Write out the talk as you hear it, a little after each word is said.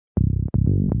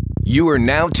You are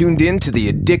now tuned in to the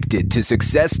Addicted to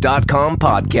Success.com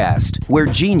podcast, where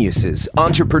geniuses,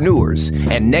 entrepreneurs,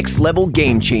 and next-level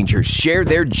game changers share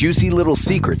their juicy little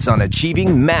secrets on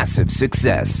achieving massive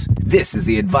success. This is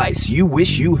the advice you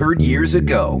wish you heard years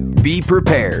ago. Be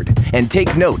prepared and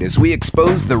take note as we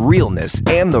expose the realness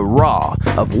and the raw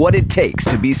of what it takes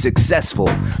to be successful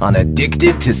on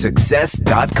Addicted to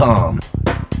Success.com.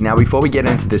 Now, before we get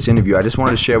into this interview, I just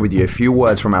wanted to share with you a few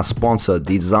words from our sponsor,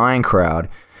 Design Crowd.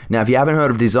 Now, if you haven't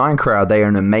heard of Design Crowd, they are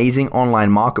an amazing online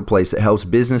marketplace that helps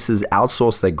businesses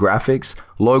outsource their graphics,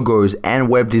 logos, and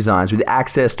web designs with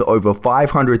access to over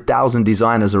 500,000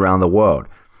 designers around the world.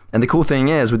 And the cool thing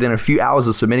is, within a few hours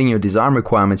of submitting your design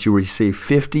requirements, you'll receive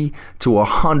 50 to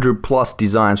 100 plus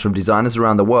designs from designers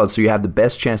around the world, so you have the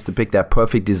best chance to pick that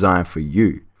perfect design for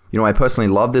you. You know, I personally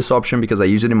love this option because I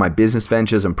use it in my business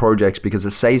ventures and projects because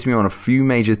it saves me on a few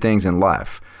major things in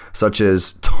life, such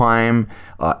as time,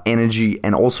 energy,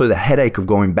 and also the headache of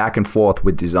going back and forth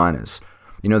with designers.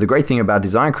 You know, the great thing about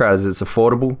Design Crowd is it's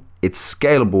affordable, it's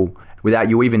scalable, without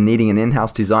you even needing an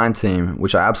in-house design team,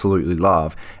 which I absolutely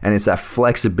love, and it's that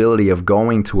flexibility of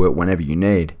going to it whenever you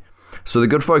need. So the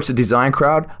good folks at Design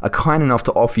Crowd are kind enough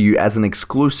to offer you, as an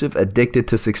exclusive Addicted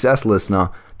to Success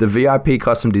listener, the VIP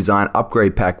Custom Design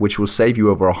Upgrade Pack, which will save you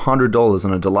over $100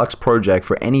 on a deluxe project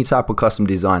for any type of custom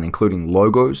design, including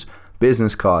logos,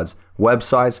 business cards,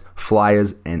 websites,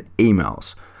 flyers, and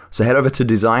emails. So head over to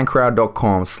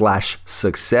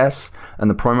designcrowd.com/success, and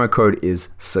the promo code is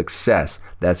SUCCESS.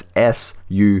 That's SUCCESS.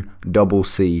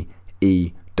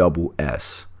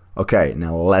 Okay,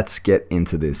 now let's get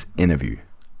into this interview.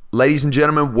 Ladies and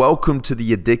gentlemen, welcome to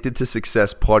the Addicted to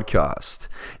Success podcast.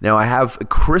 Now, I have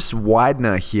Chris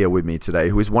Widener here with me today,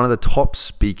 who is one of the top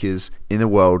speakers in the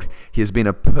world. He has been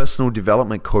a personal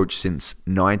development coach since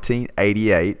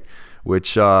 1988,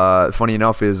 which, funny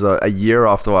enough, is a year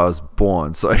after I was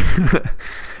born. So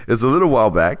it's a little while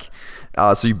back.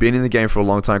 So you've been in the game for a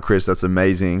long time, Chris. That's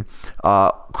amazing.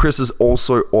 Chris has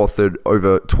also authored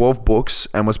over 12 books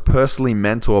and was personally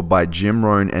mentored by Jim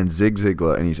Rohn and Zig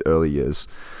Ziglar in his early years.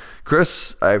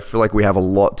 Chris, I feel like we have a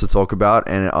lot to talk about,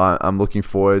 and I'm looking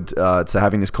forward to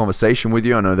having this conversation with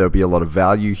you. I know there'll be a lot of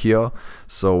value here.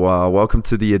 So welcome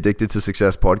to the Addicted to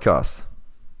Success podcast.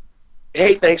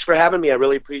 Hey, thanks for having me. I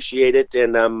really appreciate it,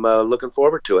 and I'm looking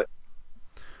forward to it.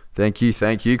 Thank you,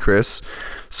 Chris.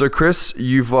 So, Chris,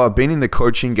 you've been in the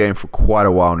coaching game for quite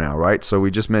a while now, right? So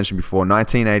we just mentioned before,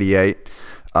 1988.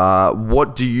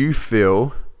 What do you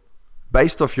feel,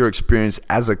 based off your experience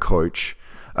as a coach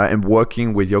and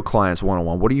working with your clients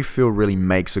one-on-one, what do you feel really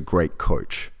makes a great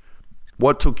coach?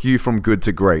 What took you from good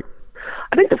to great?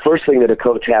 I think the first thing that a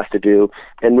coach has to do,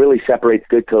 and really separates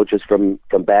good coaches from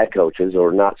bad coaches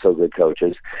or not so good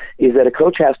coaches, is that a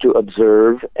coach has to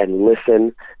observe and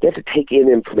listen. They have to take in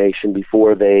information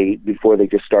before they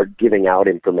just start giving out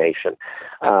information.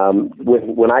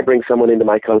 When I bring someone into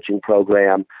my coaching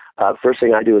program, first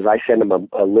thing I do is I send them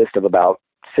a list of about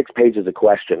 6 pages of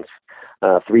questions.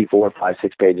 3, 4, 5,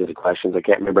 6 pages of questions. I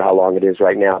can't remember how long it is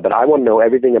right now, but I want to know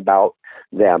everything about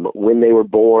them, when they were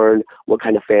born, what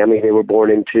kind of family they were born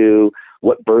into,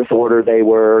 what birth order they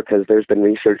were, because there's been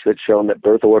research that's shown that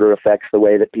birth order affects the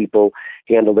way that people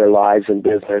handle their lives and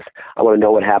business. I want to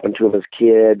know what happened to them as a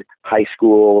kid, high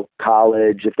school,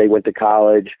 college, if they went to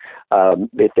college,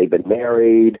 if they've been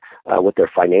married, what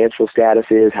their financial status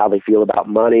is, how they feel about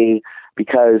money.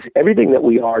 Because everything that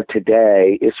we are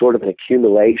today is sort of an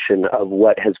accumulation of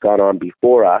what has gone on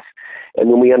before us. And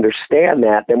when we understand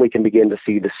that, then we can begin to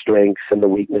see the strengths and the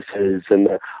weaknesses and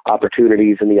the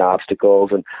opportunities and the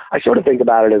obstacles. And I sort of think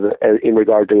about it as in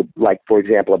regard to, like, for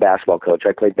example, a basketball coach.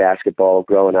 I played basketball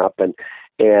growing up, and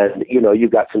you know,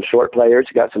 you've got some short players,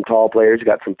 you got some tall players, you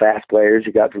got some fast players,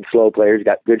 you got some slow players, you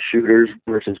got good shooters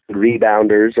versus good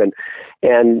rebounders,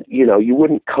 and you know, you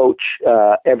wouldn't coach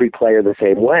every player the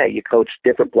same way. You coach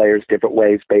different players different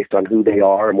ways based on who they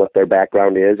are and what their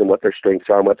background is and what their strengths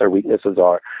are and what their weaknesses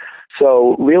are.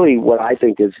 So really what I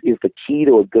think is the key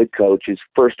to a good coach is,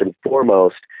 first and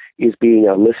foremost, is being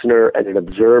a listener and an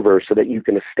observer, so that you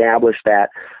can establish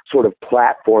that sort of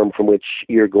platform from which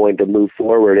you're going to move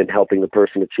forward in helping the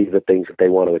person achieve the things that they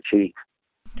want to achieve.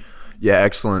 Yeah,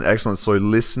 excellent. So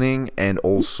listening and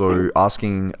also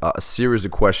asking a series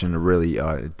of questions to really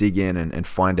dig in and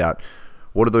find out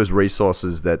what are those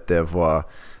resources that they've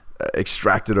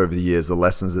extracted over the years, the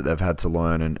lessons that they've had to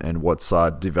learn, and what's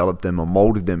developed them or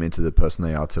molded them into the person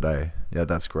they are today. Yeah,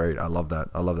 that's great. I love that.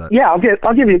 Yeah, I'll give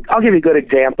you a good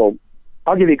example.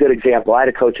 I had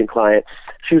a coaching client.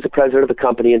 She was the president of a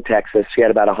company in Texas. She had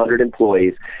about 100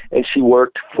 employees, and she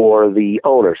worked for the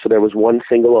owner. So there was one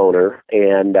single owner,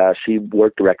 and she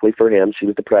worked directly for him. She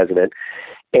was the president.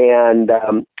 And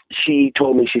she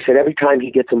told me, she said, every time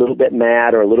he gets a little bit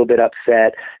mad or a little bit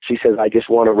upset, she says, I just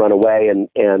want to run away and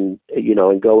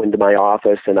go into my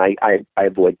office, and I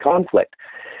avoid conflict.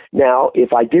 Now,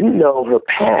 if I didn't know her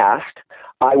past,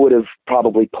 I would have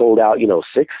probably pulled out,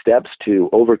 6 steps to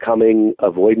overcoming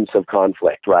avoidance of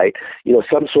conflict, right?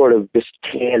 Some sort of just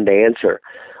canned answer.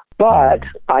 But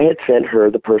I had sent her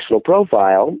the personal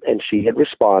profile, and she had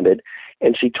responded,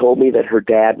 and she told me that her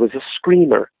dad was a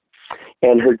screamer.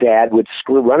 And her dad would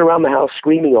run around the house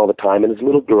screaming all the time. And as a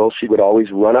little girl, she would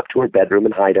always run up to her bedroom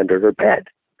and hide under her bed.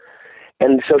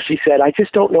 And so she said, I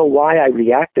just don't know why I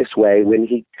react this way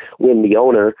when the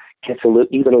owner gets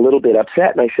even a little bit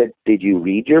upset. And I said, did you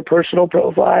read your personal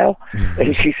profile?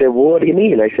 And she said, well, what do you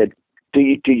mean? I said,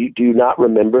 do you not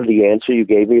remember the answer you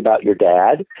gave me about your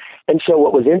dad? And so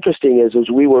what was interesting is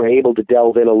we were able to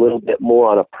delve in a little bit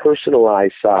more on a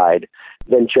personalized side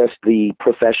than just the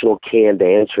professional canned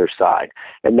answer side.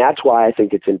 And that's why I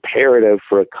think it's imperative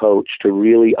for a coach to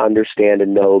really understand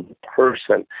and know the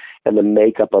person and the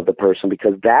makeup of the person,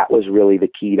 because that was really the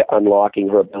key to unlocking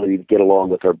her ability to get along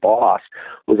with her boss,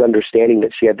 was understanding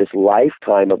that she had this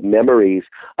lifetime of memories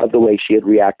of the way she had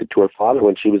reacted to her father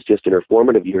when she was just in her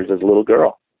formative years as a little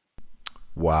girl.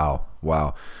 Wow.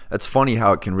 That's funny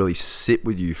how it can really sit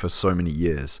with you for so many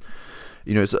years.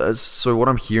 So what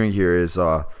I'm hearing here is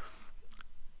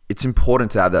it's important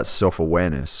to have that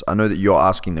self-awareness. I know that you're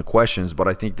asking the questions, but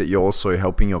I think that you're also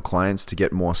helping your clients to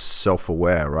get more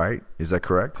self-aware, right? Is that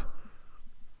correct?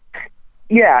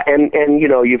 Yeah, and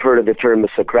you've heard of the term the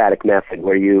Socratic method,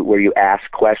 where you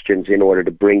ask questions in order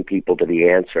to bring people to the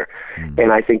answer.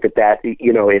 And I think that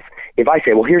if I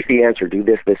say, well, here's the answer, do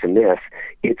this, this, and this,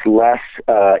 it's less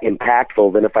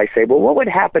impactful than if I say, well, what would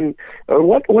happen, or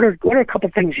what are a couple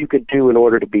things you could do in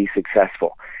order to be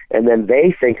successful? And then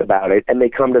they think about it, and they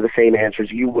come to the same answers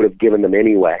you would have given them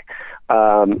anyway.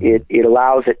 It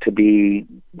allows it to be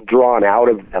drawn out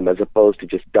of them as opposed to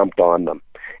just dumped on them.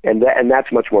 And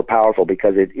that's much more powerful,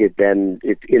 because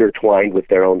it's intertwined with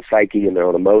their own psyche and their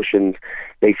own emotions.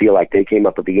 They feel like they came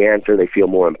up with the answer. They feel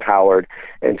more empowered.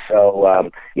 And so,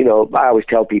 I always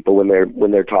tell people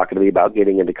when they're talking to me about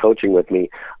getting into coaching with me,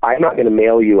 I'm not going to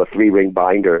mail you a 3-ring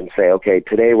binder and say, okay,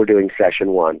 today we're doing session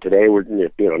 1. Today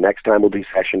next time we'll do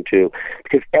session 2,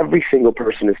 because every single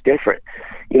person is different.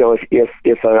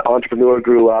 If an entrepreneur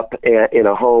grew up in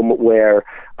a home where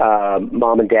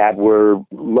mom and dad were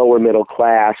lower middle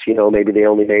class, maybe they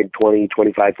only made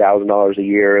 $20,000-$25,000 a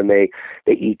year, and they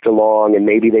eked along, and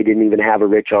maybe they didn't even have a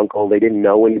rich uncle, they didn't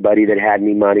know anybody that had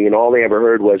any money, and all they ever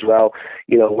heard was, well,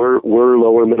 we're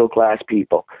lower middle class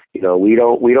people. We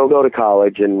don't go to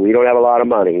college, and we don't have a lot of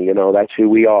money. That's who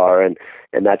we are, and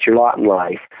that's your lot in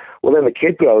life. Well, then the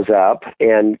kid grows up,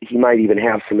 and he might even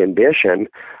have some ambition,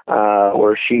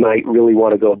 or she might really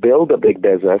want to go build a big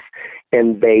business,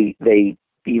 and they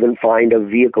even find a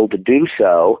vehicle to do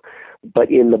so.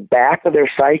 But in the back of their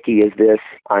psyche is this: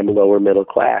 I'm lower middle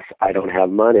class. I don't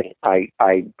have money. I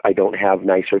don't have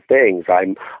nicer things.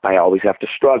 I always have to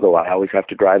struggle. I always have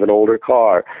to drive an older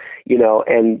car,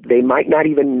 and they might not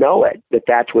even know it,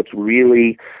 that's what's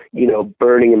really,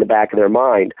 burning in the back of their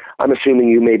mind. I'm assuming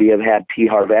you maybe have had T.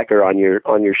 Harv Eker on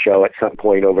your show at some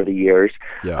point over the years.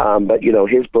 Yeah. But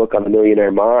his book on the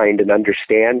Millionaire Mind and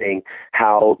understanding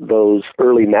how those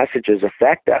early messages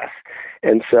affect us.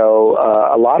 And so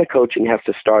a lot of coaching has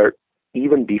to start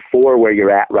even before where you're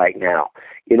at right now,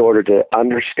 in order to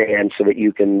understand so that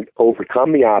you can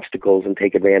overcome the obstacles and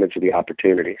take advantage of the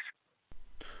opportunities.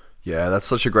 Yeah, that's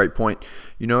such a great point.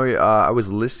 I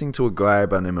was listening to a guy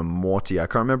by the name of Morty. I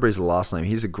can't remember his last name.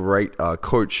 He's a great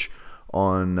coach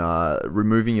on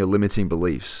removing your limiting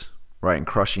beliefs, right, and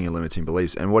crushing your limiting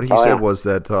beliefs. And what he said was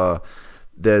that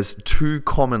there's 2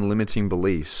 common limiting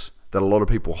beliefs that a lot of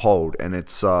people hold, and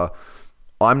it's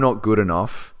I'm not good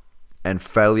enough, and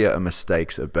failure and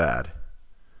mistakes are bad.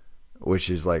 Which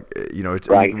is like, it's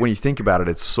right. When you think about it,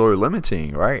 it's so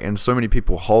limiting, right? And so many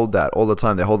people hold that all the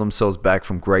time. They hold themselves back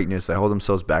from greatness. They hold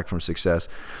themselves back from success.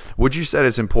 Would you say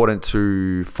it's important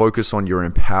to focus on your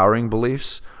empowering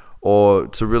beliefs, or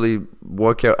to really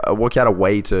work out a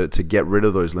way to get rid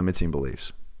of those limiting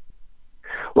beliefs?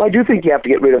 Well, I do think you have to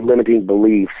get rid of limiting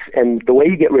beliefs, and the way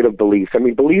you get rid of beliefs,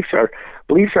 beliefs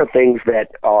are things that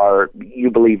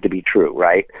you believe to be true,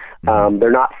 right?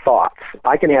 They're not thoughts.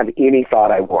 I can have any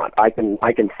thought I want. I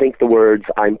can think the words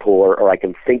 "I'm poor," or I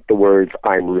can think the words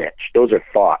 "I'm rich." Those are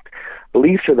thoughts.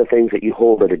 Beliefs are the things that you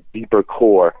hold at a deeper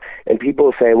core, and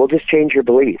people say, "Well, just change your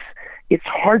beliefs." It's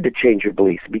hard to change your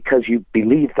beliefs because you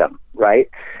believe them, right?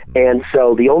 And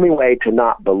so the only way to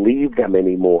not believe them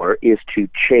anymore is to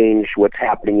change what's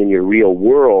happening in your real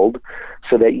world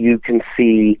so that you can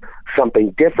see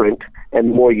something different,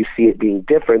 and the more you see it being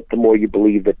different, the more you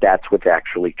believe that that's what's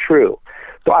actually true.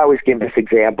 So I always give this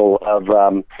example of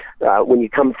when you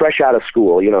come fresh out of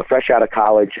school, fresh out of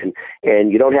college,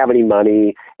 and you don't have any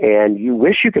money, and you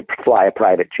wish you could fly a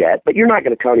private jet, but you're not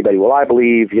going to tell anybody, well, I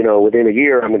believe, within a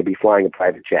year I'm going to be flying a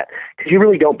private jet, because you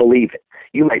really don't believe it.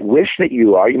 You might wish that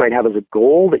you are. You might have as a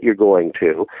goal that you're going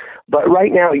to. But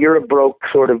right now, you're a broke,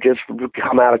 sort of just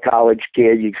come out of college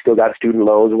kid. You've still got student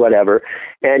loans or whatever,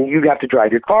 and you have to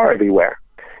drive your car everywhere.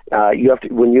 You have to,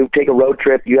 when you take a road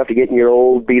trip, you have to get in your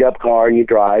old beat up car and you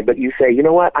drive, but you say, you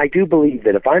know what? I do believe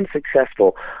that if I'm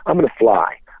successful, I'm going to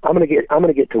fly. I'm going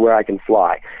to get to where I can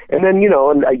fly. And then,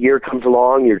 and a year comes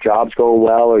along, your job's going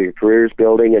well or your career's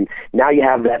building, and now you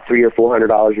have that $300 or $400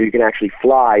 where you can actually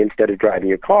fly instead of driving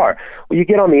your car. Well, you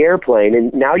get on the airplane,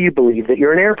 and now you believe that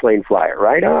you're an airplane flyer,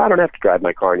 right? Oh, I don't have to drive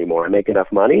my car anymore. I make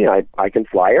enough money. I can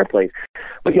fly airplanes.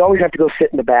 But you always have to go sit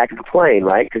in the back of the plane,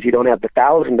 right? Because you don't have the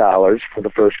 $1,000 for the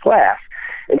first class.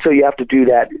 And so you have to do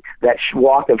that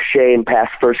walk of shame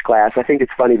past first class. I think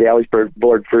it's funny, they always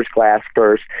board first class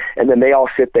first, and then they all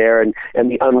sit there, and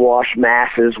the unwashed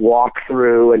masses walk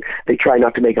through, and they try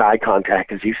not to make eye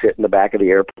contact as you sit in the back of the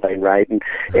airplane, right?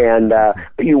 And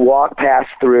but you walk past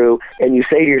through, and you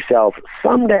say to yourself,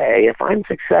 someday, if I'm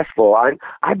successful,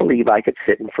 I believe I could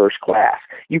sit in first class.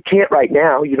 You can't right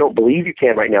now. You don't believe you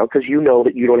can right now because you know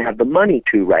that you don't have the money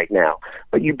to right now.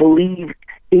 But you believe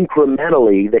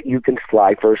incrementally that you can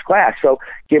fly first class. So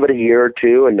give it a year or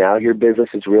two, and now your business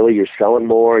is really, you're selling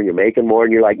more and you're making more,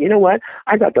 and you're like, you know what?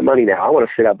 I got the money now. I want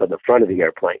to sit up at the front of the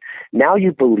airplane. Now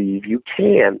you believe you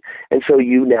can. And so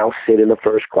you now sit in the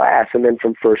first class, and then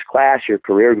from first class, your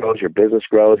career grows, your business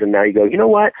grows, and now you go, you know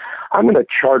what? I'm going to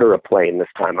charter a plane this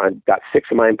time. I've got 6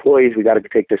 of my employees. We got to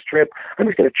take this trip. I'm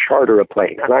just going to charter a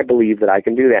plane, and I believe that I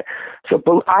can do that. So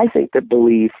I think that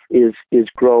belief is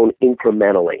grown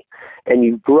incrementally. And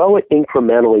you grow it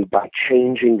incrementally by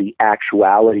changing the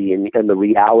actuality and the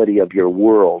reality of your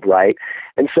world, right?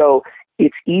 And so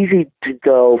it's easy to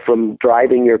go from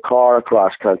driving your car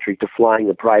across country to flying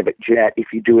a private jet if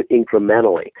you do it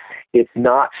incrementally. It's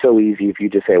not so easy if you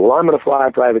just say, well, I'm going to fly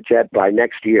a private jet by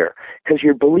next year, because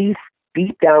your belief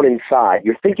deep down inside,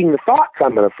 you're thinking the thoughts,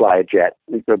 I'm going to fly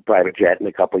a private jet in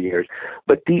a couple of years,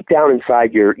 but deep down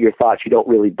inside your thoughts, you don't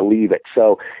really believe it.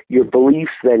 So your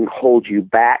beliefs then hold you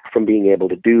back from being able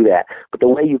to do that. But the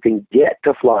way you can get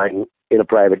to flying in a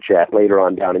private jet later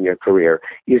on down in your career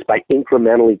is by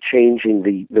incrementally changing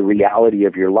the reality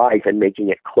of your life and making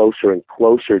it closer and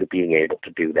closer to being able to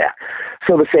do that.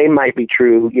 So the same might be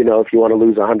true, if you want to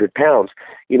lose 100 pounds,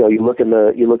 you look in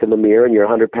the mirror and you're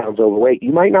 100 pounds overweight.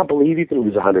 You might not believe you can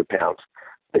lose 100 pounds,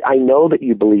 but I know that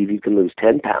you believe you can lose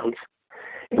 10 pounds.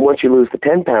 And once you lose the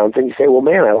 10 pounds, then you say, well,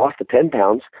 man, I lost the 10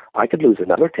 pounds. I could lose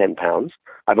another 10 pounds.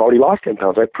 I've already lost 10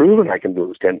 pounds. I've proven I can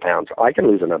lose 10 pounds. I can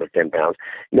lose another 10 pounds.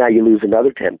 Now you lose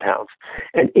another 10 pounds.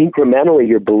 And incrementally,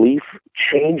 your belief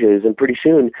changes, and pretty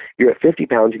soon you're at 50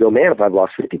 pounds. You go, man, if I've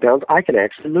lost 50 pounds, I can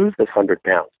actually lose this 100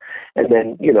 pounds. And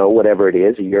then, whatever it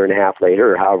is, a year and a half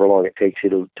later, or however long it takes you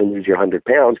to lose your 100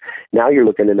 pounds, now you're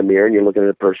looking in the mirror and you're looking at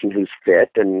a person who's fit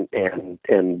and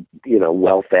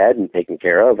well-fed and taken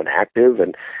care of and active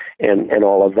and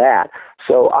all of that.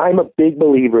 So I'm a big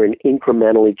believer in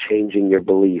incrementally changing your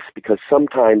beliefs, because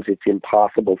sometimes it's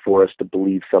impossible for us to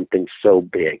believe something so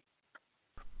big.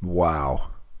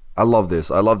 Wow. I love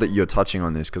this. I love that you're touching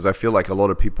on this, because I feel like a lot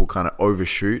of people kind of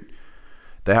overshoot.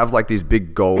 They have like these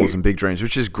big goals and big dreams,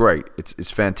 which is great. It's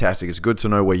fantastic. It's good to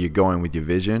know where you're going with your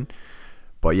vision.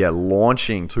 But yeah,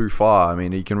 launching too far, I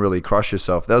mean, you can really crush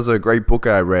yourself. That was a great book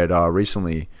I read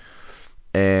recently.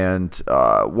 And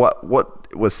what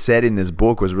was said in this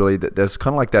book was really that there's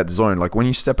kind of like that zone. Like when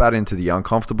you step out into the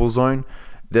uncomfortable zone,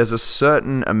 there's a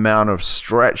certain amount of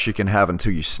stretch you can have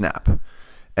until you snap.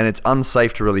 And it's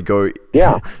unsafe to really go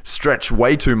stretch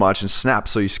way too much and snap,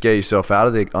 so you scare yourself out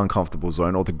of the uncomfortable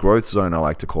zone, or the growth zone, I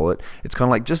like to call it. It's kind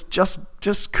of like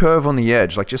just curve on the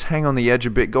edge, like just hang on the edge a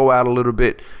bit, go out a little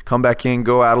bit, come back in,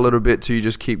 go out a little bit, till you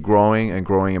just keep growing and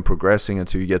progressing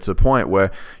until you get to a point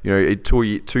where 2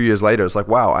 years later it's like,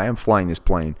 wow, I am flying this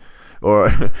plane,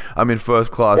 or I'm in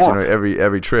first class,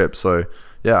 every trip. So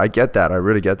yeah, I get that. I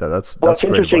really get that. That's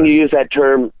interesting you use that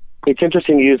term. It's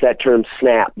interesting to use that term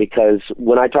snap, because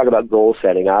when I talk about goal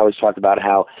setting, I always talk about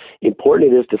how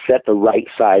important it is to set the right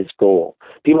size goal.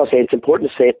 People say it's important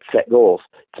to set goals.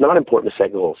 It's not important to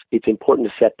set goals. It's important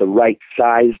to set the right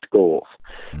sized goals.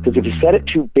 Because if you set it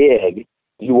too big,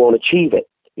 you won't achieve it.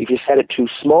 If you set it too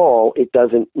small, it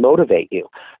doesn't motivate you.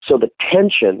 So the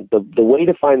tension, the way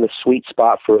to find the sweet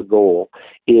spot for a goal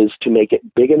is to make it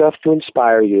big enough to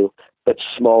inspire you, but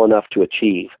small enough to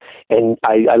achieve. And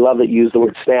I love that you use the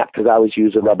word snap, because I always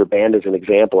use a rubber band as an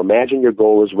example. Imagine your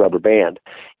goal is a rubber band.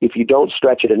 If you don't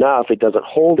stretch it enough, it doesn't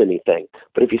hold anything.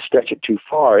 But if you stretch it too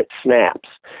far, it snaps.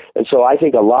 And so I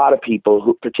think a lot of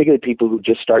people, particularly people who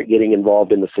just start getting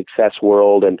involved in the success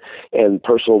world and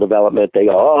personal development, they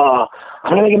go, oh,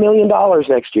 I'm going to make $1 million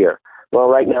next year. Well,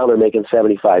 right now they're making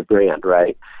 $75,000,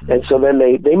 right? And so then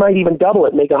they might even double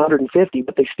it, make 150,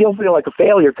 but they still feel like a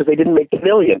failure because they didn't make the $1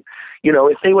 million. You know,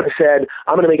 if they would have said,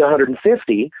 I'm going to make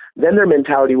 150, then their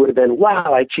mentality would have been,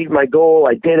 wow, I achieved my goal,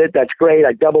 I did it, that's great,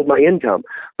 I doubled my income.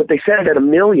 But they set it at $1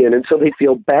 million, and so they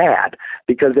feel bad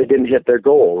because they didn't hit their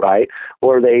goal, right?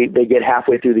 Or they get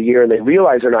halfway through the year and they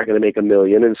realize they're not going to make $1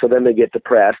 million, and so then they get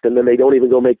depressed, and then they don't even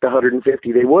go make the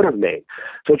 150 they would have made.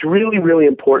 So it's really, really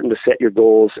important to set your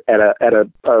goals at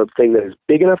a thing that is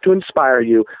big enough to inspire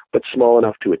you, but small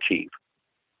enough to achieve.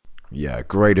 Yeah,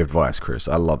 great advice, Chris.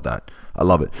 I love that. I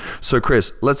love it. So,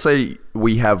 Chris, let's say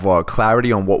we have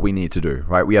clarity on what we need to do,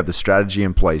 right? We have the strategy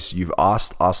in place. You've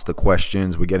asked us the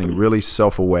questions. We're getting really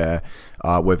self-aware.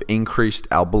 We've increased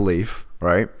our belief,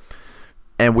 right?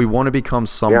 And we want to become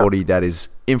somebody that is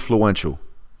influential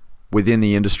within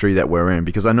the industry that we're in.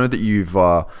 Because I know that you've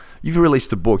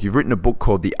released a book. You've written a book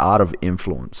called The Art of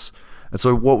Influence. And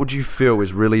so what would you feel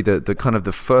is really the kind of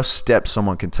the first step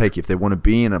someone can take if they want to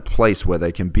be in a place where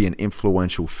they can be an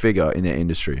influential figure in their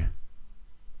industry?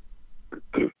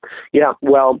 Yeah,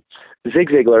 well, Zig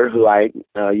Ziglar, who I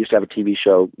used to have a TV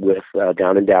show with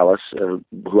down in Dallas,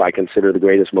 who I consider the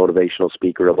greatest motivational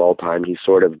speaker of all time. He's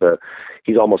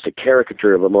he's almost a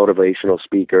caricature of a motivational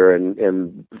speaker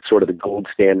and sort of the gold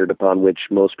standard upon which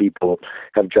most people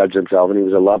have judged themselves. And he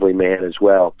was a lovely man as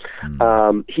well.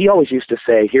 He always used to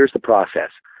say, here's the process: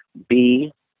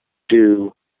 be,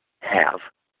 do, have.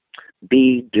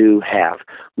 Be, do, have.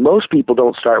 Most people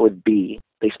don't start with be,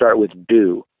 they start with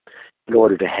do in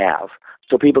order to have.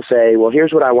 So people say, well,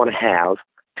 here's what I want to have.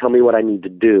 Tell me what I need to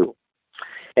do.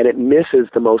 And it misses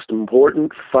the most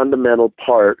important fundamental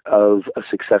part of a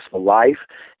successful life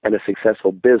and a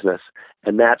successful business.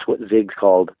 And that's what Zig's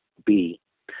called be.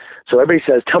 So everybody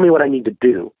says, tell me what I need to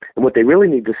do. And what they really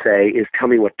need to say is, tell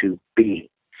me what to be.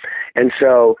 And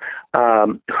so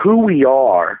who we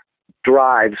are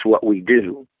drives what we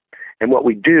do. And what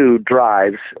we do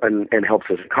drives and helps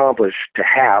us accomplish to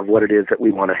have what it is that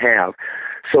we want to have.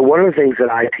 So one of the things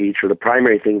that I teach, or the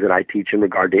primary things that I teach in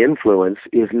regard to influence,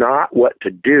 is not what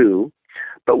to do,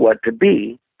 but what to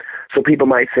be. So people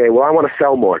might say, well, I want to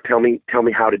sell more. Tell me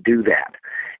how to do that.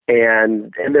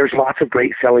 And there's lots of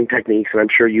great selling techniques, and I'm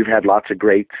sure you've had lots of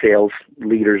great sales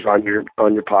leaders on your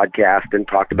podcast and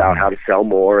talked about how to sell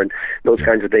more and those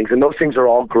kinds of things. And those things are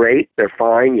all great. They're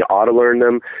fine. You ought to learn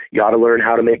them. You ought to learn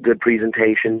how to make good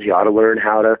presentations. You ought to learn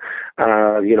how to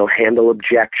handle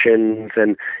objections,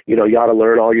 and you ought to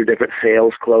learn all your different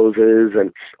sales closes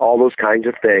and all those kinds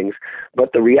of things.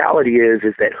 But the reality is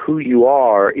that who you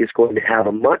are is going to have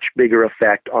a much bigger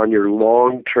effect on your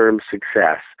long-term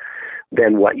success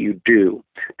than what you do.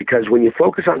 Because when you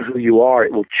focus on who you are,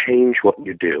 it will change what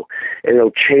you do. And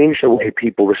it'll change the way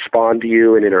people respond to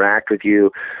you and interact with you.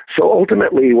 So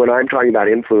ultimately, when I'm talking about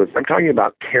influence, I'm talking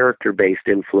about character-based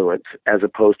influence as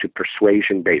opposed to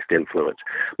persuasion-based influence.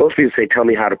 Most people say, tell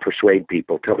me how to persuade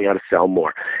people, tell me how to sell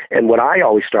more. And what I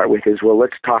always start with is, well,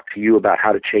 let's talk to you about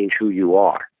how to change who you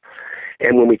are.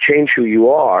 And when we change who you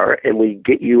are and we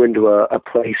get you into a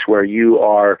place where you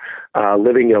are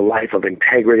living a life of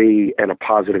integrity and a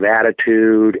positive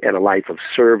attitude and a life of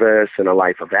service and a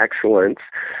life of excellence,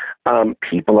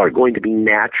 people are going to be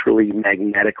naturally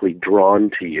magnetically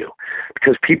drawn to you,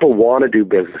 because people want to do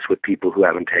business with people who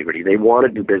have integrity. They want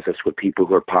to do business with people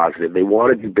who are positive. They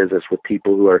want to do business with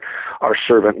people who are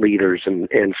servant leaders and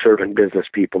servant business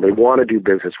people. They want to do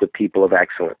business with people of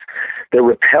excellence. They're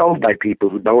repelled by people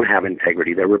who don't have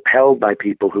integrity. They're repelled by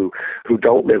people who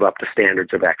don't live up to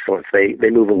standards of excellence. They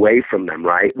move away from them,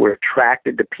 right? We're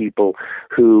attracted to people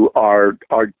who are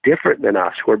different than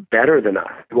us, who are better than us.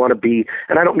 We want to be,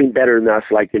 and I don't mean better than us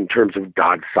like in terms of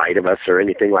God's side of us or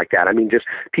anything like that. I mean just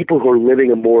people who are living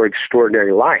a more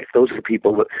extraordinary life. Those are the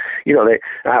people that,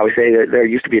 I always say that there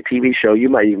used to be a TV show, you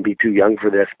might even be too young for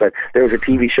this, but there was a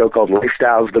TV show called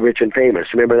Lifestyles of the Rich and Famous.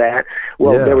 Remember that?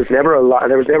 Well, there was never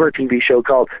a TV show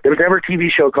called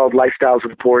Lifestyles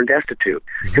of the Poor and Destitute,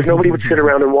 because nobody would sit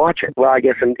around and watch it. Well, I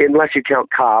guess unless you count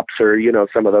Cops or,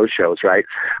 some of those shows, right?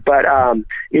 But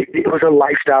it was a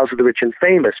Lifestyles of the Rich and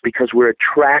Famous, because we're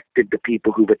attracted to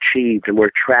people who've achieved, and we're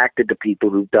attracted to people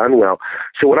who've done well.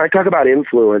 So when I talk about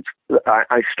influence,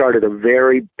 I start at a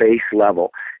very base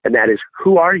level, and that is,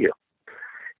 who are you?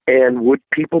 And would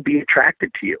people be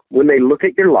attracted to you? When they look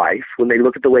at your life, when they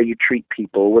look at the way you treat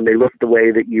people, when they look at the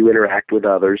way that you interact with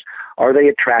others, are they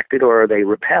attracted or are they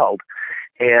repelled?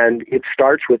 And it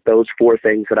starts with those 4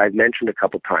 things that I've mentioned a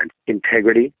couple times: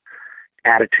 integrity,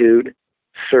 attitude,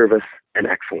 service, and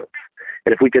excellence.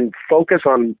 And if we can focus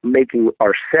on making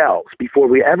ourselves, before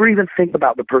we ever even think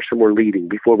about the person we're leading,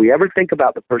 before we ever think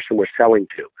about the person we're selling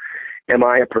to, am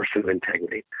I a person of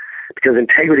integrity? Because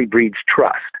integrity breeds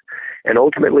trust. And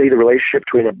ultimately, the relationship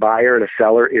between a buyer and a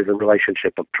seller is a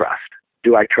relationship of trust.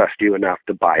 Do I trust you enough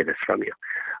to buy this from you?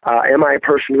 Am I a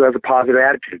person who has a positive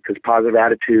attitude? Because positive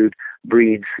attitude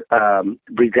breeds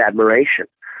admiration,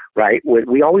 right?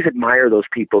 We always admire those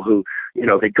people who,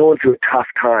 they're going through a tough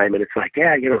time, and it's like,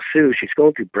 yeah, Sue, she's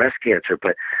going through breast cancer,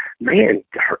 but man,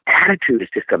 her attitude is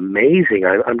just amazing.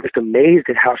 I'm just amazed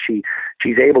at how she's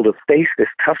able to face this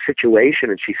tough situation,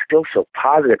 and she's still so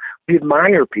positive. We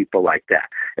admire people like that,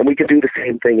 and we can do the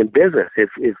same thing in business. If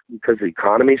because the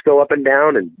economies go up and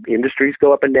down and industries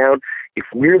go up and down, if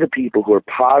we're the people who are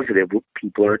positive,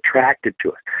 people are attracted to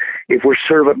us. If we're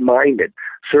servant-minded,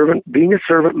 being a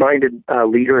servant-minded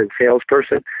leader and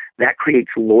salesperson, that creates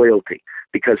loyalty,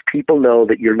 because people know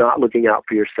that you're not looking out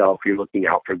for yourself, you're looking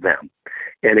out for them.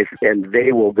 And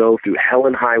they will go through hell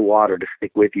and high water to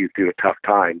stick with you through a tough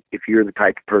time if you're the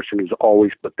type of person who's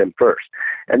always put them first.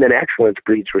 And then excellence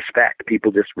breeds respect.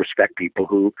 People just respect people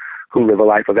who live a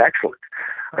life of excellence.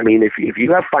 I mean, if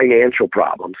you have financial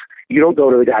problems, you don't go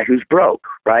to the guy who's broke,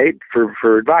 right?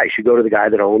 For advice, you go to the guy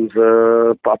that owns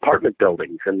apartment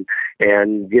buildings and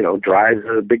drives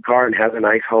a big car and has a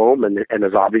nice home and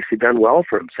has obviously done well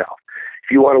for himself. If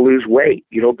you want to lose weight,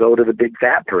 you don't go to the big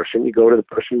fat person. You go to the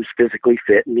person who's physically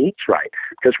fit and eats right,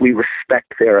 because we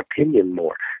respect their opinion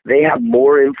more. They have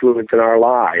more influence in our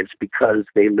lives because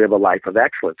they live a life of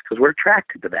excellence, because we're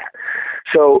attracted to that.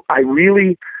 So I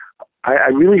really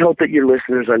hope that your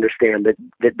listeners understand that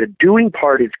the doing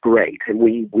part is great, and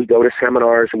we go to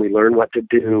seminars and we learn what to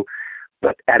do,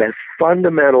 but at a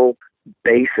fundamental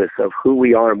basis of who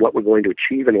we are and what we're going to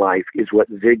achieve in life is what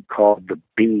Zig called the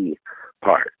be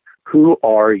part. Who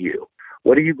are you?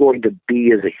 What are you going to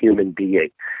be as a human being?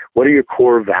 What are your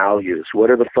core values? What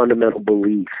are the fundamental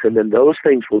beliefs? And then those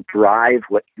things will drive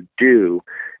what you do,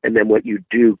 and then what you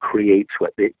do creates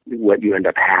what you end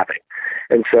up having.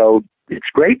 And so it's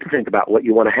great to think about what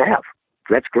you want to have.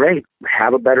 That's great.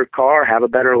 Have a better car, have a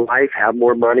better life, have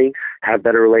more money, have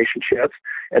better relationships,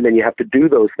 and then you have to do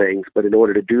those things. But in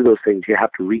order to do those things, you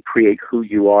have to recreate who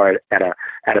you are at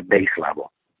a base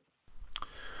level.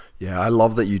 Yeah, I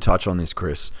love that you touch on this,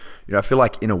 Chris. I feel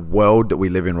like in a world that we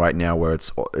live in right now, where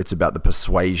it's about the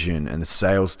persuasion and the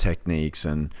sales techniques,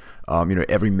 and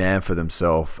every man for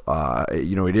themselves.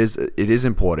 It is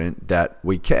important that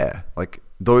we care. Like,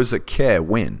 those that care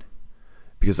win,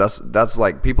 because that's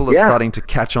like, people are starting to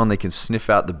catch on. They can sniff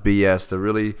out the BS. They're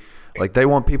really like, they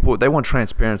want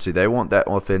transparency. They want that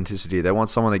authenticity. They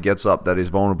want someone that gets up, that is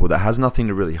vulnerable, that has nothing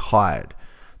to really hide.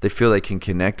 They feel they can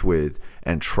connect with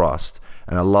and trust.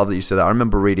 And I love that you said that. I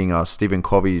remember reading Stephen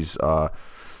Covey's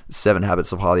 7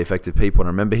 Habits of Highly Effective People. And I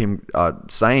remember him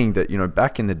saying that,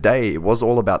 back in the day, it was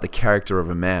all about the character of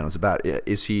a man. It was about,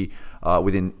 is he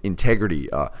with integrity?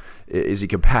 Is he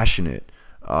compassionate?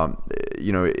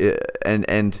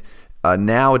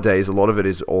 Nowadays, a lot of it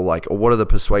is all like, what are the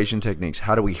persuasion techniques?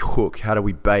 How do we hook? How do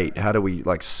we bait? How do we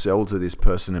sell to this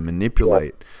person and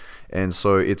manipulate? Yeah. And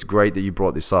so it's great that you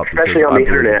brought this up. Especially on the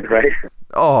internet, right?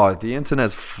 Oh, the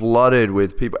internet's flooded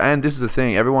with people. And this is the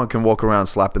thing, everyone can walk around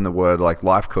slapping the word like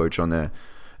life coach on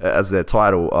as their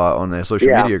title on their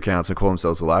social media accounts and call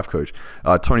themselves a life coach.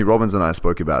 Tony Robbins and I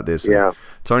spoke about this. Yeah.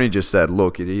 Tony just said,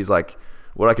 look, he's like,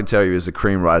 what I can tell you is the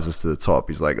cream rises to the top.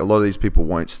 He's like, a lot of these people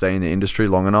won't stay in the industry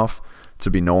long enough to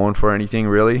be known for anything,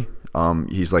 really.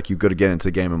 He's like, you've got to get into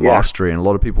the game of mastery. And a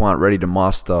lot of people aren't ready to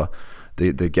master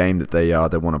the game that they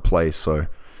want to play. So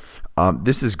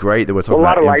this is great that we're talking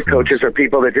about. A lot of life coaches are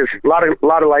people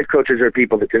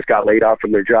that just got laid off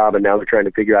from their job, and now they're trying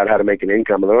to figure out how to make an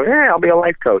income. And they're like, hey, I'll be a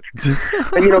life coach.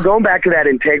 And going back to that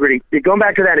integrity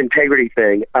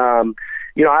thing, I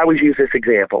always use this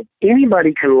example.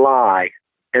 Anybody can lie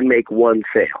and make one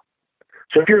sale.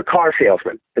 So if you're a car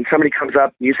salesman and somebody comes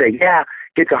up, you say,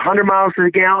 gets 100 miles to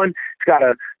the gallon, it's got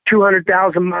a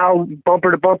 200,000 mile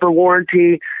bumper to bumper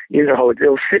warranty, it'll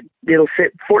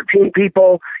sit 14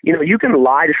 people, you can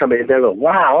lie to somebody and they'll go,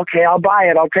 wow, okay, I'll buy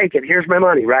it, I'll take it, here's my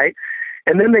money, right?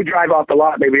 And then they drive off the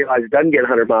lot and they realize it doesn't get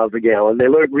 100 miles a gallon. They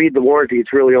read the warranty,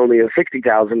 it's really only a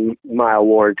 60,000 mile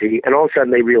warranty, and all of a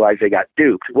sudden they realize they got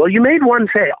duped. Well, you made one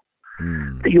sale.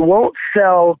 You won't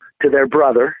sell to their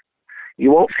brother, you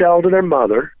won't sell to their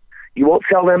mother, You won't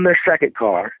sell them their second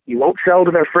car. You won't sell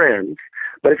to their friends.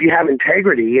 But if you have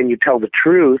integrity and you tell the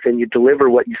truth and you deliver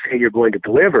what you say you're going to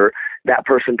deliver, that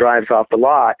person drives off the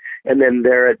lot, and then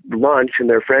they're at lunch and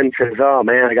their friend says, oh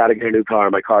man, I got to get a new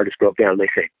car. My car just broke down. And they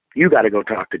say, you got to go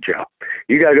talk to Joe.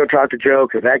 You got to go talk to Joe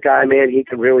because that guy, man, he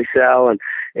can really sell, and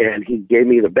he gave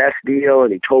me the best deal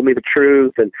and he told me the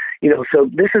truth. And, so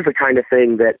this is the kind of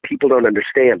thing that people don't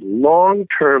understand.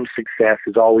 Long-term success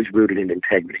is always rooted in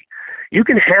integrity. You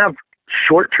can have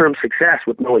short-term success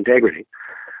with no integrity,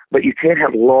 but you can't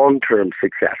have long-term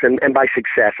success. And by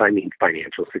success, I mean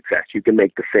financial success. You can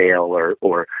make the sale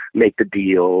or make the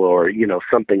deal or,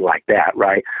 something like that,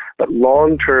 right? But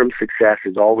long-term success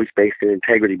is always based in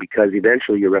integrity because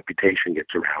eventually your reputation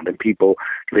gets around and people,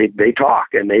 they talk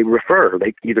and they refer.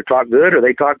 They either talk good or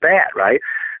they talk bad, right?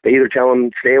 They either tell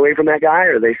them stay away from that guy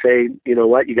or they say, you know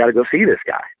what, you got to go see this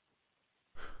guy.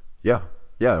 Yeah.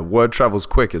 Yeah, word travels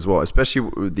quick as well, especially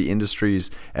with the industries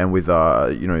and with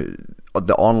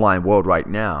the online world right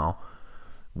now.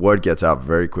 Word gets out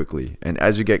very quickly, and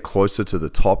as you get closer to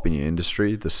the top in your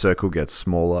industry, the circle gets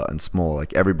smaller and smaller.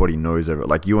 Like everybody knows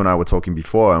everything. Like you and I were talking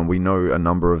before, and we know a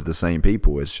number of the same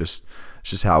people. It's just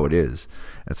how it is,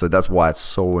 and so that's why it's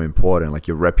so important. Like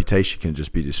your reputation can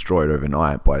just be destroyed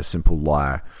overnight by a simple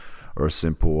lie or a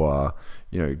simple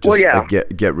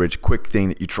get rich quick thing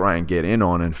that you try and get in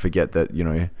on and forget that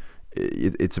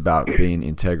it's about being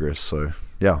integrous. So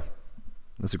yeah,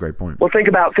 that's a great point. Well, think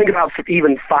about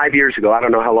even 5 years ago. I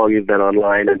don't know how long you've been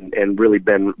online and really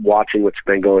been watching what's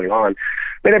been going on,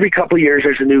 but every couple of years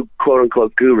there's a new quote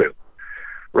unquote guru,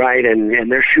 right? And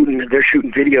they're shooting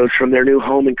videos from their new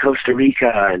home in Costa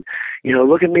Rica, and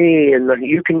look at me, and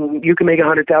you can make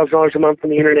 $100,000 a month on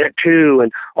the internet too,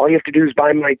 and all you have to do is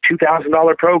buy my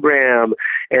 $2,000 program,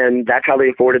 and that's how they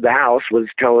afforded the house, was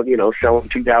selling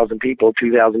 2,000 people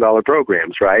 $2,000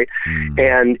 programs, right?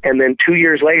 And then 2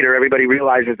 years later, everybody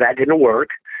realizes that didn't work,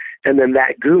 and then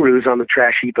that guru's on the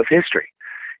trash heap of history.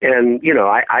 And,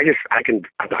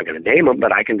 I'm not going to name them,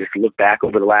 but I can just look back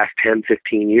over the last 10,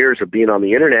 15 years of being on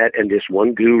the internet and just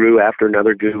one guru after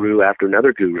another guru after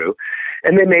another guru.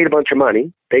 And they made a bunch of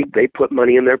money. They put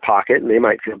money in their pocket and they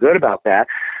might feel good about that,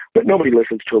 but nobody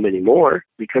listens to them anymore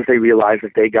because they realize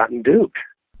that they gotten duped.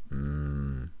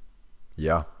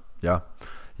 Yeah.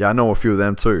 I know a few of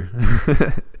them too.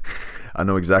 I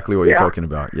know exactly what you're talking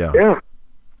about. Yeah,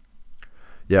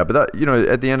 but that,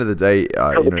 at the end of the day,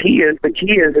 so the key is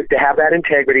to have that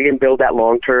integrity and build that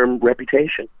long-term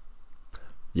reputation.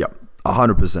 Yeah,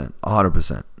 100%.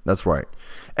 That's right.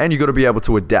 And you got to be able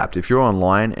to adapt. If you're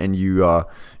online and you're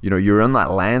in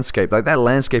that landscape, like that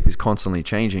landscape is constantly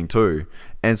changing too.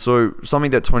 And so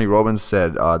something that Tony Robbins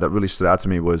said that really stood out to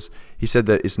me was he said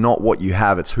that it's not what you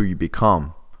have, it's who you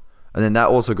become. And then that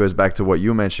also goes back to what you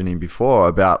were mentioning before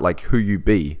about like who you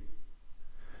be.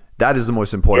 That is the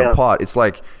most important part. It's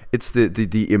like, it's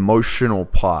the emotional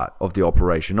part of the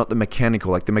operation, not the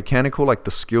mechanical. Like the mechanical, like the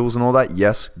skills and all that,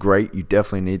 yes, great. You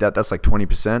definitely need that. That's like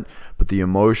 20%. But the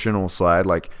emotional side,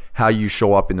 like how you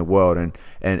show up in the world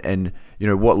and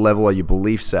what level are your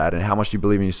beliefs at and how much do you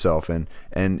believe in yourself and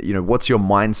what's your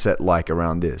mindset like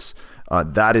around this?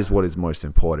 That is what is most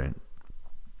important.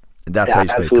 And that's how you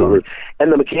stay current.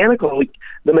 And the mechanical,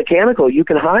 you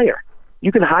can hire.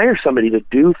 You can hire somebody to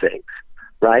do things.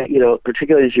 Right?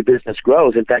 Particularly as your business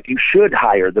grows. In fact, you should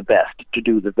hire the best to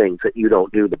do the things that you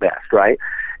don't do the best, right?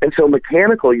 And so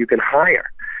mechanical, you can hire.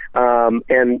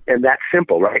 And that's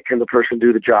simple, right? Can the person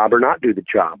do the job or not do the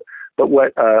job? But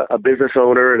what a business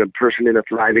owner and a person in a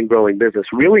thriving, growing business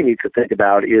really needs to think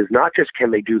about is not just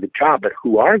can they do the job, but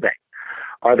who are they?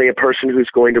 Are they a person who's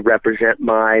going to represent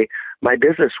my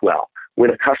business well?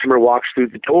 When a customer walks through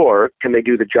the door, can they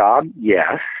do the job?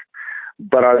 Yes.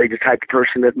 But are they the type of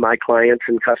person that my clients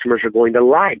and customers are going to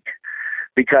like?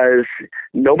 Because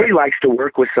nobody likes to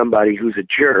work with somebody who's a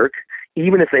jerk,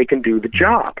 even if they can do the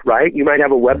job, right? You might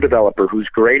have a web developer who's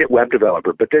great at web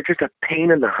developer, but they're just a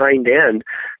pain in the hind end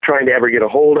trying to ever get a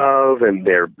hold of, and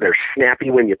they're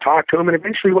snappy when you talk to them, and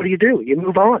eventually what do? You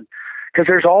move on, because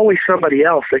there's always somebody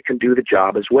else that can do the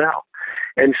job as well.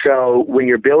 And so when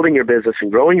you're building your business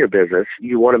and growing your business,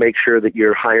 you want to make sure that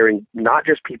you're hiring not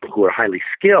just people who are highly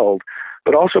skilled,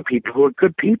 but also people who are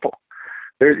good people.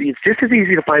 It's just as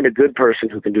easy to find a good person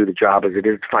who can do the job as it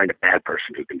is to find a bad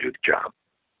person who can do the job.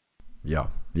 Yeah,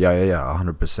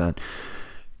 100%.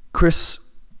 Chris,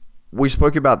 we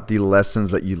spoke about the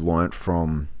lessons that you learned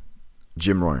from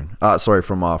Jim Rohn.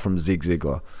 From Zig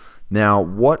Ziglar. Now,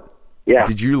 what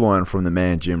did you learn from the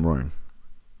man Jim Rohn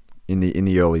in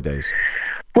the early days?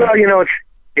 Well,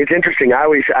 It's interesting.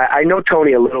 I know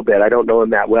Tony a little bit. I don't know him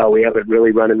that well. We haven't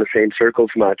really run in the same circles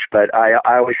much, but I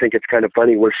always think it's kind of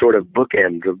funny. We're sort of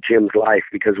bookends of Jim's life,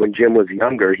 because when Jim was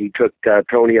younger, he took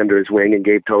Tony under his wing and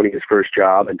gave Tony his first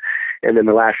job, and then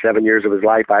the last 7 years of his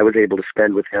life, I was able to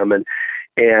spend with him. And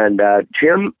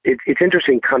Jim, it's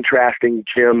interesting contrasting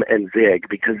Jim and Zig,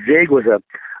 because Zig was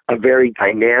a very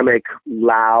dynamic,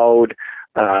 loud,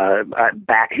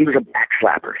 he was a back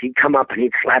slapper. He'd come up and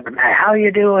he'd slap him back. "How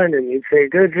you doing?" And he'd say,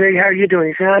 "Good, Zig. How are you doing?"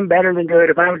 He'd say, "I'm better than good.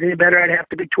 If I was any better, I'd have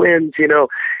to be twins." You know,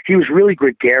 he was really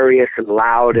gregarious and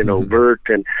loud and overt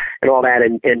and all that.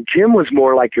 And Jim was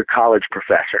more like your college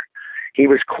professor. He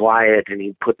was quiet, and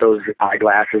he'd put those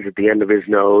eyeglasses at the end of his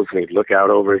nose, and he'd look out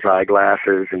over his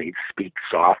eyeglasses, and he'd speak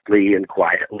softly and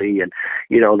quietly, and,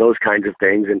 you know, those kinds of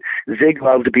things. And Zig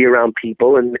loved to be around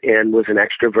people and was an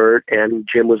extrovert, and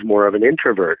Jim was more of an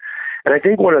introvert. And I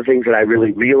think one of the things that I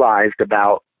really realized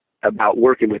about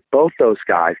working with both those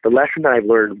guys, the lesson that I've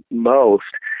learned most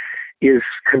is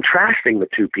contrasting the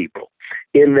two people,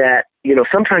 in that, you know,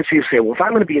 sometimes you say, well, if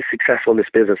I'm going to be successful in this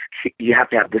business, you have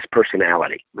to have this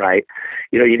personality, right?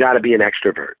 You know, you got to be an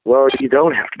extrovert. Well, you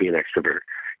don't have to be an extrovert.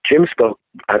 Jim spoke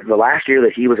the last year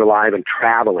that he was alive and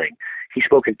traveling. He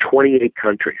spoke in 28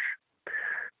 countries.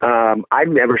 I've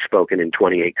never spoken in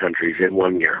 28 countries in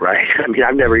 1 year, right? I mean,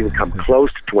 I've never even come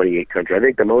close to 28 countries. I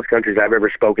think the most countries I've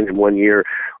ever spoken in 1 year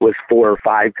was 4 or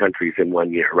 5 countries in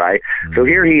 1 year, right? Mm-hmm. So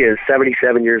here he is,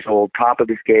 77 years old, top of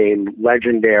his game,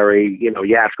 legendary. You know,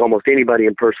 you ask almost anybody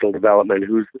in personal development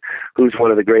who's one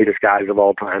of the greatest guys of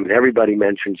all time, and everybody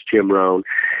mentions Jim Rohn.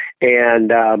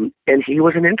 And he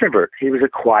was an introvert. He was a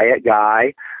quiet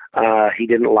guy. He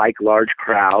didn't like large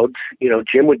crowds. You know,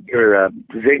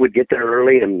 Zig would get there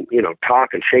early and, you know, talk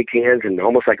and shake hands, and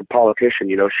almost like a politician,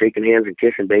 you know, shaking hands and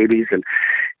kissing babies.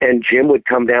 And Jim would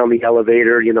come down the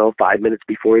elevator, you know, 5 minutes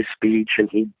before his speech, and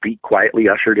he'd be quietly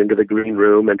ushered into the green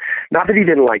room. And not that he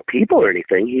didn't like people or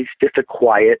anything. He's just a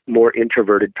quiet, more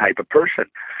introverted type of person.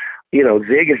 You know,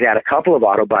 Zig has had a couple of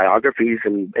autobiographies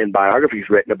and biographies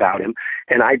written about him,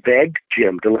 and I begged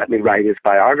Jim to let me write his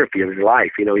biography of his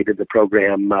life. You know, he did the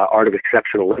program Art of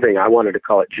Exceptional Living. I wanted to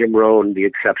call it Jim Rohn, The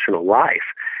Exceptional Life.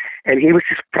 And he was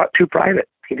just too private.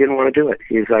 He didn't want to do it.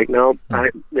 He was like, no,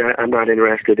 I'm not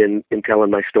interested in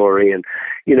telling my story. And,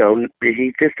 you know,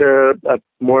 he's just a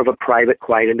more of a private,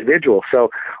 quiet individual. So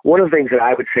one of the things that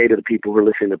I would say to the people who are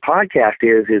listening to the podcast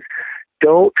is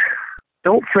don't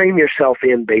frame yourself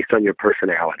in based on your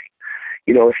personality.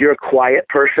 You know, if you're a quiet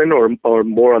person or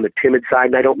more on the timid side,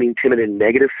 and I don't mean timid in a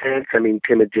negative sense, I mean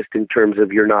timid just in terms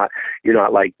of you're not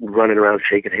like running around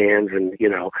shaking hands and, you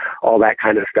know, all that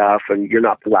kind of stuff, and you're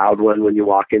not the loud one when you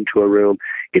walk into a room.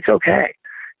 It's okay.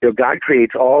 You know, God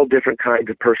creates all different kinds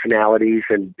of personalities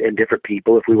and different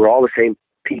people. If we were all the same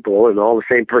people and all the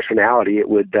same personality, it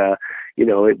would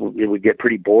it would get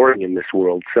pretty boring in this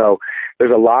world. So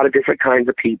there's a lot of different kinds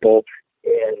of people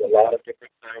and a lot of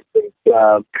different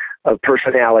kinds of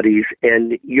personalities,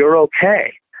 and you're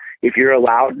okay. If you're a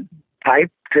loud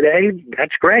type today,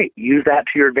 that's great. Use that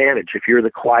to your advantage. If you're the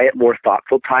quiet, more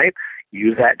thoughtful type,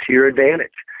 use that to your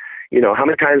advantage. You know, how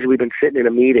many times have we been sitting in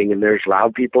a meeting and there's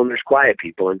loud people and there's quiet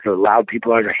people, and so loud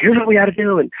people are like, here's what we got to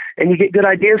do, and you get good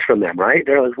ideas from them, right?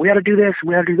 They're like, we got to do this,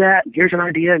 we got to do that, and here's an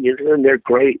idea, and they're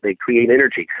great. They create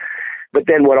energy. But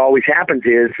then what always happens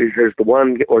is there's the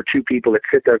one or two people that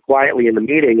sit there quietly in the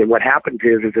meeting, and what happens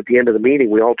is at the end of the meeting,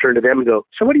 we all turn to them and go,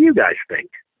 so what do you guys think?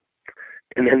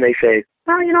 And then they say,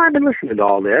 well, you know, I've been listening to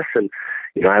all this, and,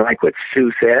 you know, I like what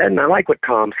Sue said, and I like what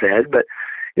Tom said, but,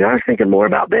 you know, I was thinking more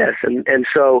about this. And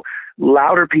so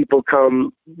louder people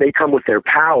come with their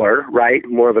power, right?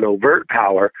 More of an overt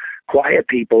power. Quiet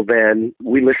people, then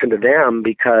we listen to them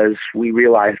because we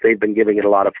realize they've been giving it a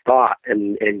lot of thought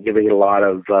and giving it a lot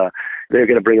of, they're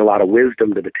going to bring a lot of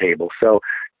wisdom to the table. So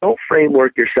don't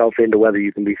framework yourself into whether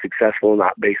you can be successful or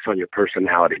not based on your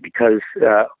personality, because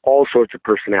all sorts of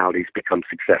personalities become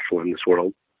successful in this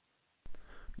world.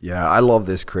 Yeah, I love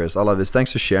this, Chris. I love this.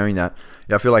 Thanks for sharing that.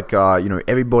 Yeah, I feel like,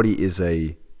 everybody is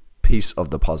a piece of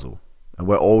the puzzle. And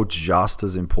we're all just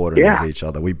as important as each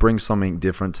other. We bring something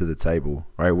different to the table,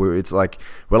 right? We're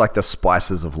like the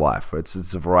spices of life.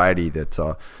 It's a variety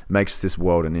that makes this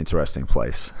world an interesting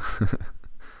place.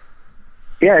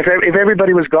 Yeah, if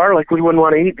everybody was garlic, we wouldn't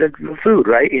want to eat the food,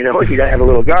 right? You know, you got to have a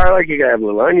little garlic, you got to have a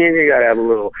little onion, you got to have a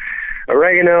little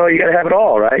oregano, you got to have it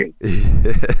all, right?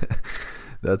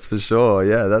 That's for sure.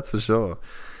 Yeah, that's for sure.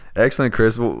 Excellent,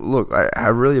 Chris. Well, look, I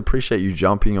really appreciate you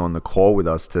jumping on the call with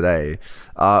us today.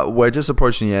 We're just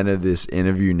approaching the end of this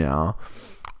interview now.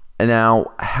 And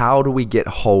now, how do we get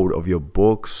hold of your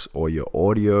books or your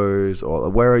audios, or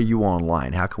where are you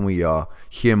online? How can we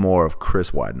hear more of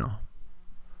Chris Widener?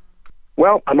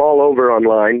 Well, I'm all over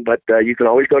online, but you can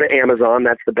always go to Amazon.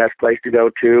 That's the best place to go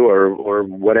to, or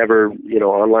whatever,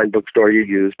 online bookstore you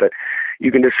use. But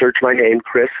you can just search my name,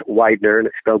 Chris Widener, and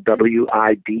it's spelled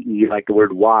W-I-D-E, like the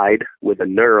word wide with a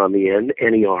ner on the end,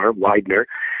 N-E-R, Widener.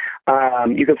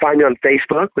 You can find me on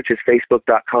Facebook, which is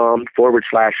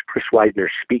facebook.com/Chris Widener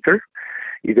Speaker.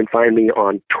 You can find me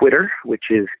on Twitter,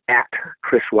 which is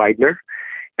 @Chris Widener.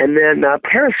 And then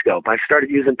Periscope. I started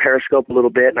using Periscope a little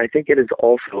bit, and I think it is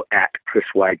also @Chris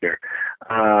Widener.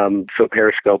 So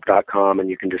periscope.com, and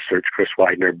you can just search Chris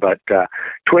Widener. But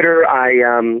Twitter, I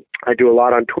do a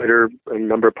lot on Twitter, a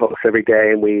number of posts every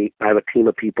day, and I have a team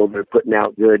of people that are putting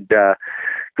out good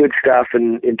stuff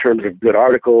in terms of good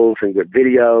articles and good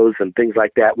videos and things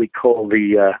like that. We cull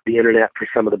the internet for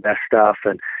some of the best stuff,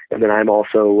 and then I'm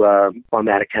also on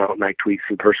that account, and I tweet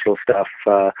some personal stuff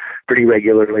pretty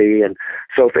regularly. And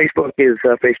so Facebook is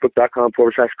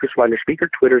facebook.com/Chris Widener Speaker.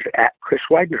 Twitter's @Chris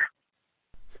Widener.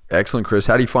 Excellent, Chris.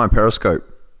 How do you find Periscope?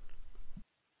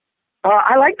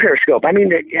 I like Periscope. I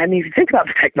mean, if you think about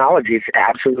the technology, it's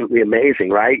absolutely amazing,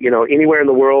 right? Anywhere in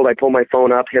the world, I pull my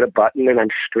phone up, hit a button, and I'm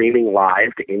streaming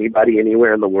live to anybody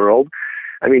anywhere in the world.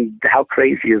 I mean, how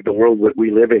crazy is the world that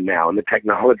we live in now, and the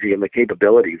technology and the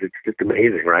capabilities? It's just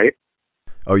amazing, right?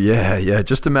 Oh, yeah.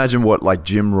 Just imagine what like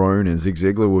Jim Rohn and Zig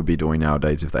Ziglar would be doing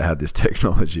nowadays if they had this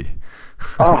technology.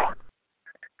 Oh,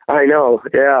 I know.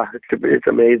 Yeah, it's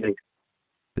amazing.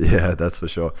 Yeah, that's for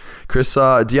sure. Chris,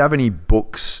 do you have any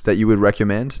books that you would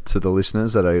recommend to the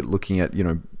listeners that are looking at,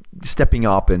 stepping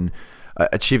up and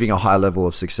achieving a high level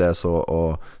of success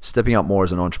or stepping up more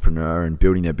as an entrepreneur and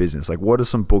building their business? Like, what are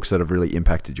some books that have really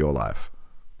impacted your life?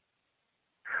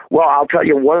 Well, I'll tell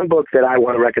you one book that I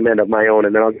want to recommend of my own,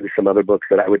 and then I'll give you some other books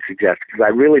that I would suggest, because I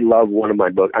really love one of my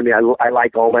books. I mean, I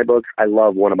like all my books. I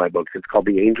love one of my books. It's called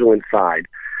The Angel Inside.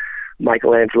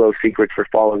 Michelangelo's Secrets for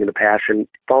Following Your Passion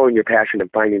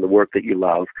and Finding the Work That You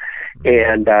Love.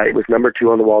 And it was number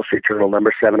 2 on the Wall Street Journal,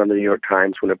 number 7 on the New York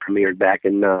Times when it premiered back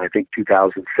in, I think,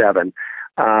 2007.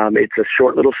 It's a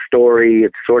short little story.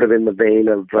 It's sort of in the vein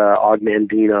of Og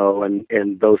Mandino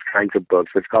and those kinds of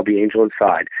books. It's called The Angel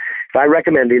Inside. If I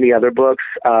recommend any other books,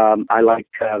 I like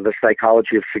The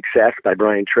Psychology of Success by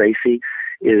Brian Tracy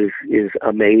is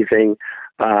amazing.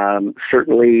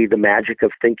 Certainly The Magic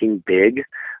of Thinking Big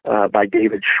by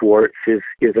David Schwartz is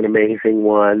an amazing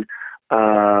one.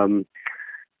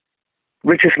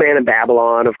 Richest Man in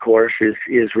Babylon, of course,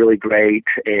 is really great,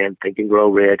 and Think and Grow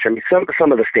Rich. I mean,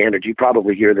 some of the standards, you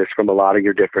probably hear this from a lot of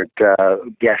your different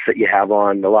guests that you have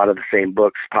on. A lot of the same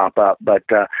books pop up. But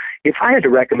if I had to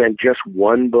recommend just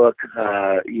one book,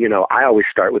 I always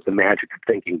start with The Magic of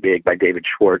Thinking Big by David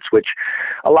Schwartz, which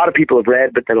a lot of people have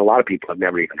read, but then a lot of people have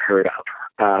never even heard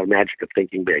of. Magic of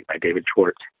Thinking Big by David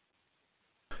Schwartz.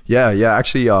 Yeah.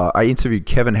 Actually, I interviewed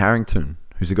Kevin Harrington,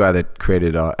 who's the guy that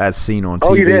created As Seen on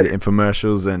TV, the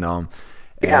infomercials, and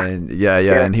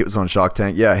he was on Shark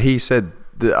Tank. Yeah, he said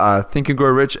Think and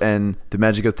Grow Rich and The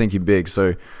Magic of Thinking Big.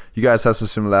 So you guys have some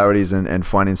similarities and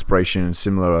find inspiration in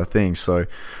similar things. So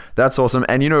that's awesome.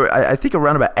 And I think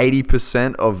around about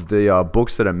 80% of the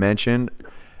books that are mentioned,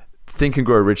 Think and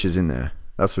Grow Rich is in there.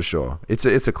 That's for sure. It's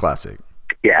a classic.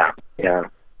 Yeah,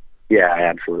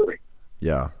 absolutely.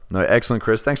 Yeah. No, excellent,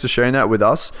 Chris. Thanks for sharing that with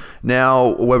us.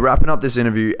 Now, we're wrapping up this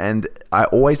interview, and I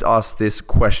always ask this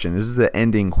question. This is the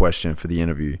ending question for the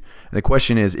interview. And the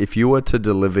question is, if you were to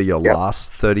deliver your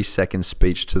last 30-second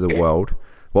speech to the world,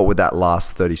 what would that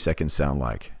last 30 seconds sound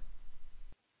like?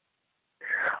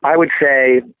 I would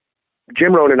say,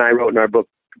 Jim Rohn and I wrote in our book,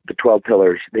 The 12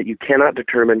 Pillars, that you cannot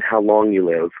determine how long you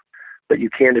live, but you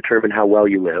can determine how well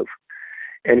you live.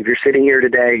 And if you're sitting here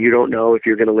today, you don't know if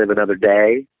you're going to live another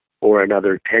day, or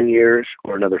another 10 years,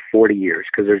 or another 40 years,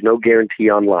 because there's no guarantee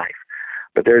on life.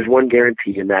 But there's one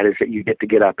guarantee, and that is that you get to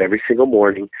get up every single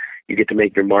morning. You get to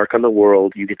make your mark on the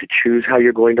world. You get to choose how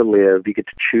you're going to live. You get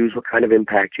to choose what kind of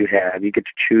impact you have. You get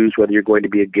to choose whether you're going to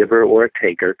be a giver or a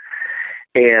taker.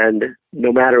 And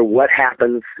no matter what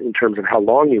happens in terms of how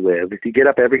long you live, if you get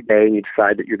up every day and you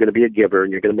decide that you're going to be a giver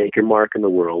and you're going to make your mark in the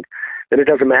world, then it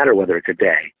doesn't matter whether it's a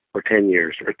day or 10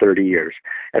 years or 30 years.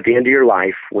 At the end of your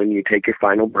life, when you take your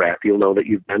final breath, you'll know that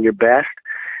you've done your best,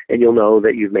 and you'll know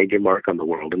that you've made your mark on the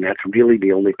world. And that's really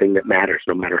the only thing that matters,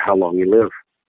 no matter how long you live.